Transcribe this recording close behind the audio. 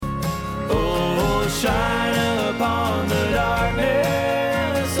Oh, shine upon the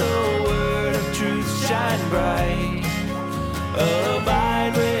darkness, oh, word of truth, shine bright.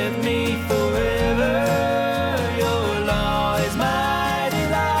 Abide with me forever, your law is my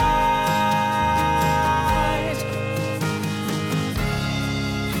delight.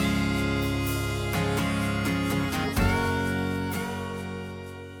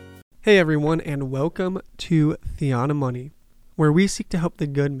 Hey everyone, and welcome to Theonomony, where we seek to help the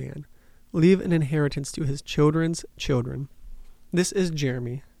good man leave an inheritance to his children's children. This is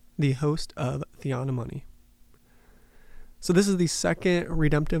Jeremy, the host of Theonomony. So this is the second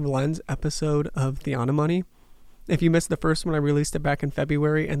Redemptive Lens episode of Theonomony. If you missed the first one, I released it back in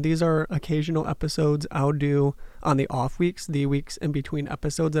February, and these are occasional episodes I'll do on the off weeks, the weeks in between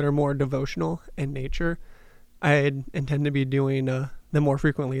episodes that are more devotional in nature. I intend to be doing them more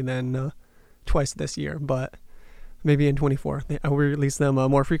frequently than twice this year, but maybe in 24. I'll release them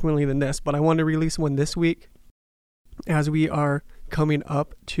more frequently than this, but I want to release one this week as we are coming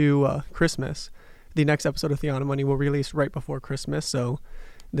up to Christmas. The next episode of Theonomony will release right before Christmas, so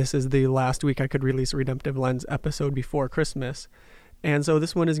this is the last week I could release a Redemptive Lens episode before Christmas. And so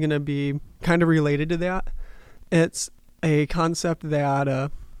this one is going to be kind of related to that. It's a concept that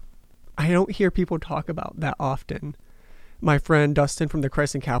I don't hear people talk about that often. My friend Dustin from the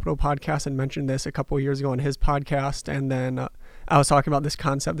Christ and Capital podcast had mentioned this a couple of years ago on his podcast, and then I was talking about this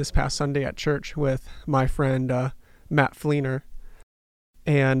concept this past Sunday at church with my friend Matt Fleener.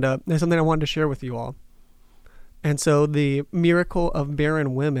 And there's something I wanted to share with you all. And so the miracle of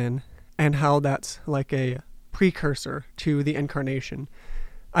barren women and how that's like a precursor to the Incarnation.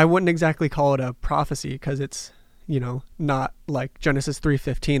 I wouldn't exactly call it a prophecy because it's, not like Genesis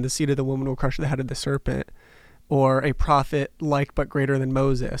 3:15, the seed of the woman will crush the head of the serpent, or a prophet like but greater than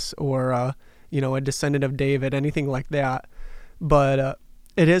Moses, or, a descendant of David, anything like that. But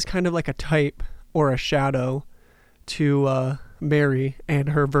it is kind of like a type or a shadow to Mary and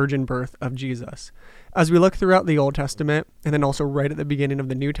her virgin birth of Jesus. As we look throughout the Old Testament, and then also right at the beginning of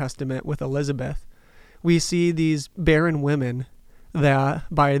the New Testament with Elizabeth, we see these barren women that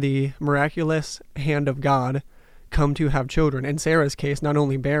by the miraculous hand of God come to have children. In Sarah's case, not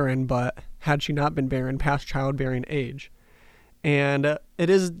only barren, but had she not been barren, past childbearing age. And it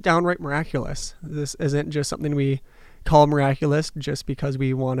is downright miraculous. This isn't just something we call miraculous just because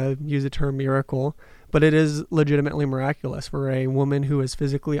we want to use the term miracle, but it is legitimately miraculous for a woman who is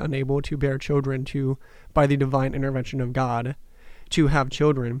physically unable to bear children to, by the divine intervention of God, to have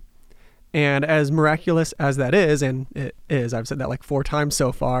children. And as miraculous as that is, and it is, I've said that like 4 times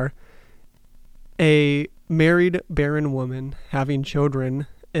so far, a married barren woman having children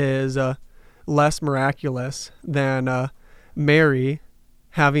is less miraculous than Mary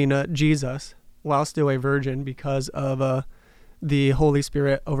having Jesus while still a virgin because of the Holy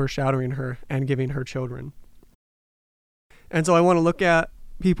Spirit overshadowing her and giving her children. And so I want to look at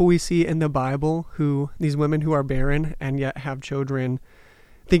people we see in the Bible these women who are barren and yet have children,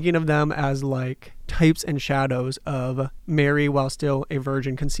 thinking of them as like types and shadows of Mary while still a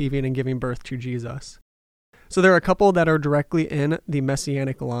virgin conceiving and giving birth to Jesus. So there are a couple that are directly in the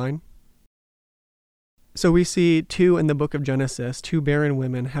Messianic line. So we see 2 in the book of Genesis, 2 barren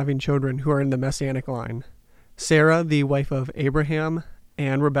women having children who are in the Messianic line. Sarah, the wife of Abraham,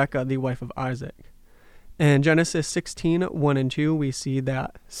 and Rebekah, the wife of Isaac. In Genesis 16, 1 and 2, we see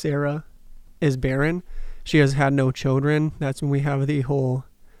that Sarah is barren. She has had no children. That's when we have the whole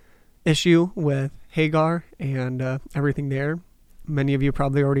issue with Hagar and everything there. Many of you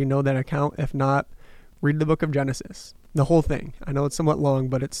probably already know that account. If not, read the book of Genesis. The whole thing. I know it's somewhat long,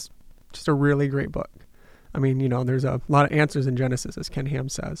 but it's just a really great book. I mean, there's a lot of answers in Genesis, as Ken Ham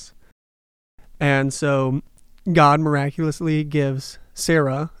says. And so God miraculously gives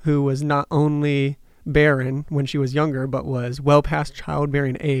Sarah, who was not only barren when she was younger, but was well past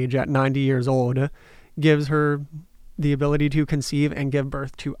childbearing age at 90 years old, gives her the ability to conceive and give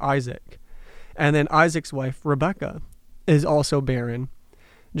birth to Isaac. And then Isaac's wife, Rebekah, is also barren.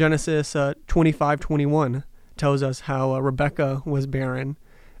 Genesis 25:21 tells us how Rebekah was barren,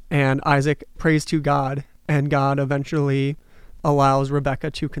 and Isaac prays to God, and God eventually allows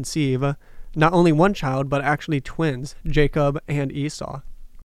Rebekah to conceive not only one child, but actually twins, Jacob and Esau.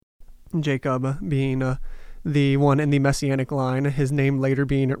 Jacob being the one in the Messianic line, his name later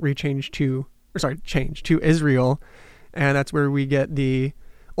being changed to Israel, and that's where we get the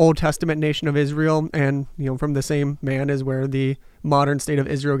Old Testament nation of Israel, and from the same man is where the modern state of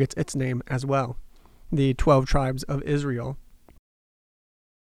Israel gets its name as well, the 12 tribes of Israel.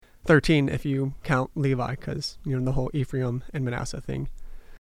 13 if you count Levi, because the whole Ephraim and Manasseh thing.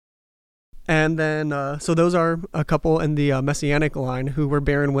 And then, so those are a couple in the Messianic line who were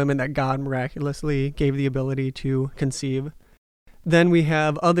barren women that God miraculously gave the ability to conceive. Then we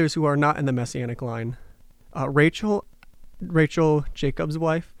have others who are not in the Messianic line. Rachel, Jacob's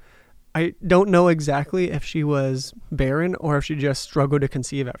wife, I don't know exactly if she was barren or if she just struggled to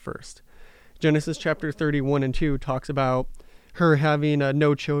conceive at first. Genesis chapter 31 and 2 talks about her having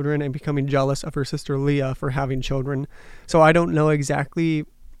no children and becoming jealous of her sister Leah for having children. So I don't know exactly,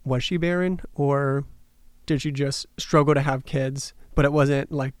 was she barren or did she just struggle to have kids? But it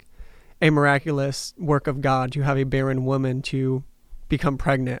wasn't like a miraculous work of God to have a barren woman to become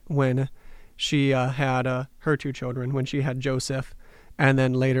pregnant when she had her two children, when she had Joseph, and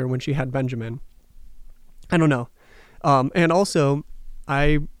then later when she had Benjamin. I don't know. And also,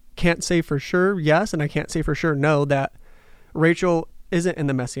 I can't say for sure yes, and I can't say for sure no, that Rachel isn't in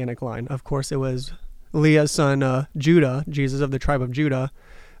the Messianic line. Of course, it was Leah's son, Judah, Jesus of the tribe of Judah.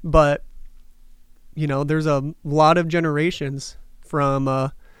 But, you know, there's a lot of generations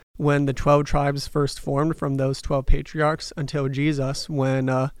from when the 12 tribes first formed, from those 12 patriarchs until Jesus,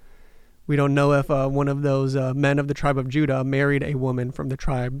 when we don't know if one of those men of the tribe of Judah married a woman from the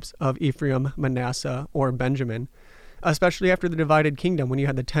tribes of Ephraim, Manasseh, or Benjamin. Especially after the divided kingdom, when you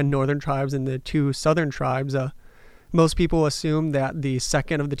had the 10 northern tribes and the 2 southern tribes, most people assume that the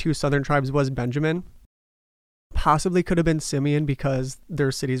second of the 2 southern tribes was Benjamin. Possibly could have been Simeon because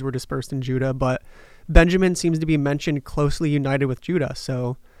their cities were dispersed in Judah, but Benjamin seems to be mentioned closely united with Judah,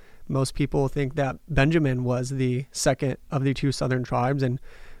 so most people think that Benjamin was the second of the 2 southern tribes, and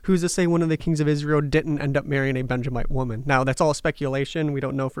who's to say one of the kings of Israel didn't end up marrying a Benjamite woman? Now, that's all speculation. We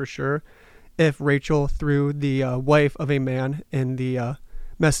don't know for sure if Rachel, through the wife of a man in the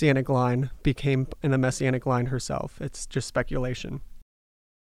Messianic line, became in the Messianic line herself. It's just speculation.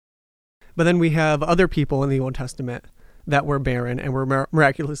 But then we have other people in the Old Testament that were barren and were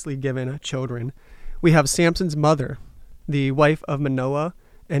miraculously given children. We have Samson's mother, the wife of Manoah,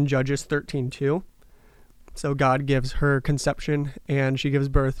 in Judges 13:2. So God gives her conception and she gives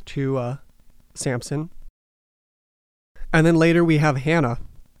birth to Samson. And then later we have Hannah,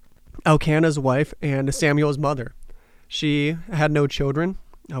 Elkanah's wife and Samuel's mother. She had no children.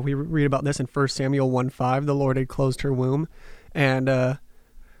 We read about this in 1 Samuel 1:5. The Lord had closed her womb. And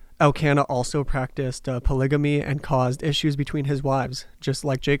Elkanah also practiced polygamy and caused issues between his wives, just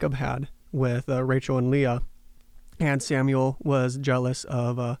like Jacob had with Rachel and Leah. And Samuel was jealous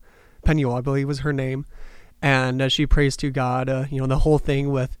of Peniel, I believe was her name. And she prays to God, the whole thing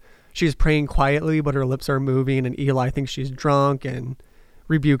with she's praying quietly, but her lips are moving. And Eli thinks she's drunk and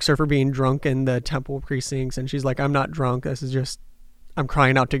rebukes her for being drunk in the temple precincts. And she's like, I'm not drunk. This is just, I'm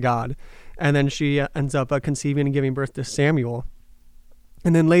crying out to God. And then she ends up conceiving and giving birth to Samuel.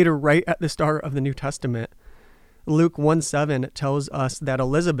 And then later, right at the start of the New Testament, Luke 1:7 tells us that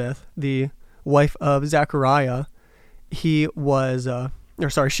Elizabeth, the wife of Zechariah, she was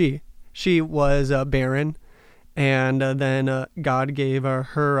barren, and then God gave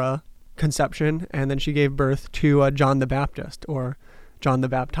her conception, and then she gave birth to John the Baptist, or John the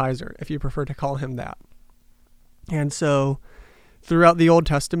Baptizer, if you prefer to call him that. And so throughout the Old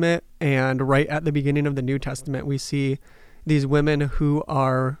Testament and right at the beginning of the New Testament, we see these women who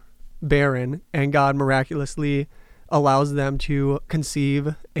are barren, and God miraculously allows them to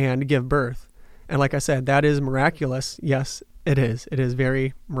conceive and give birth. And like I said, that is miraculous. Yes, it is. It is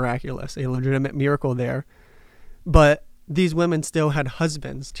very miraculous, a legitimate miracle there. But these women still had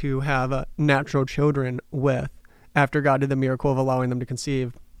husbands to have natural children with after God did the miracle of allowing them to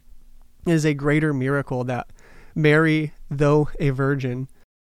conceive. It is a greater miracle that Mary, though a virgin,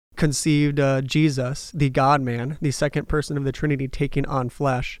 conceived Jesus, the God-man, the second person of the Trinity taking on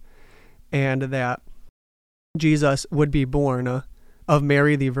flesh, and that Jesus would be born of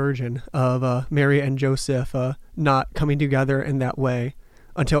Mary the Virgin, of Mary and Joseph not coming together in that way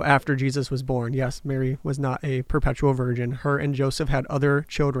until after Jesus was born. Yes, Mary was not a perpetual virgin. Her and Joseph had other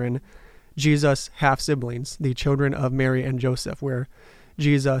children, Jesus' half-siblings, the children of Mary and Joseph, where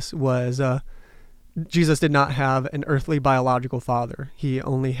Jesus did not have an earthly biological father. He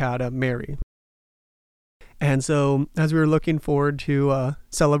only had Mary. And so as we were looking forward to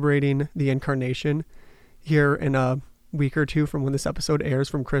celebrating the Incarnation here in a week or two from when this episode airs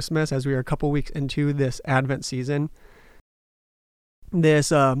from Christmas, as we are a couple weeks into this Advent season,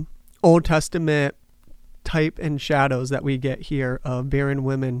 this Old Testament type and shadows that we get here of barren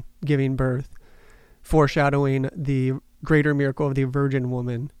women giving birth, foreshadowing the greater miracle of the virgin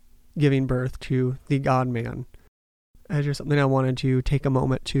woman giving birth to the God-man. That's just something I wanted to take a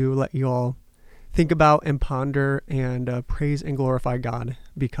moment to let you all think about and ponder and praise and glorify God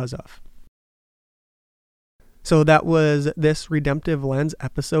because of. So that was this Redemptive Lens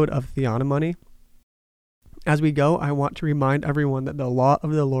episode of Theonomony. As we go, I want to remind everyone that the law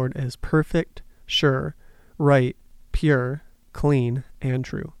of the Lord is perfect, sure, right, pure, clean, and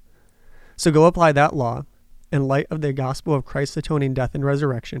true. So go apply that law in light of the gospel of Christ's atoning death and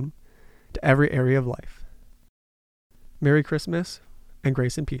resurrection to every area of life. Merry Christmas and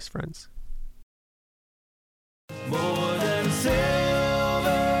grace and peace, friends. More than silver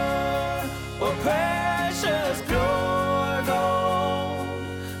or precious pure gold,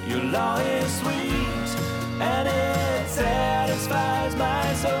 your law is sweet and it satisfies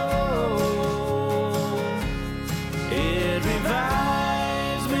my soul. It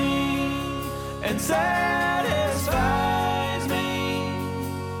revives me and satisfies me.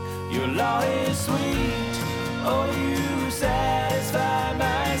 Your law is sweet, oh you satisfy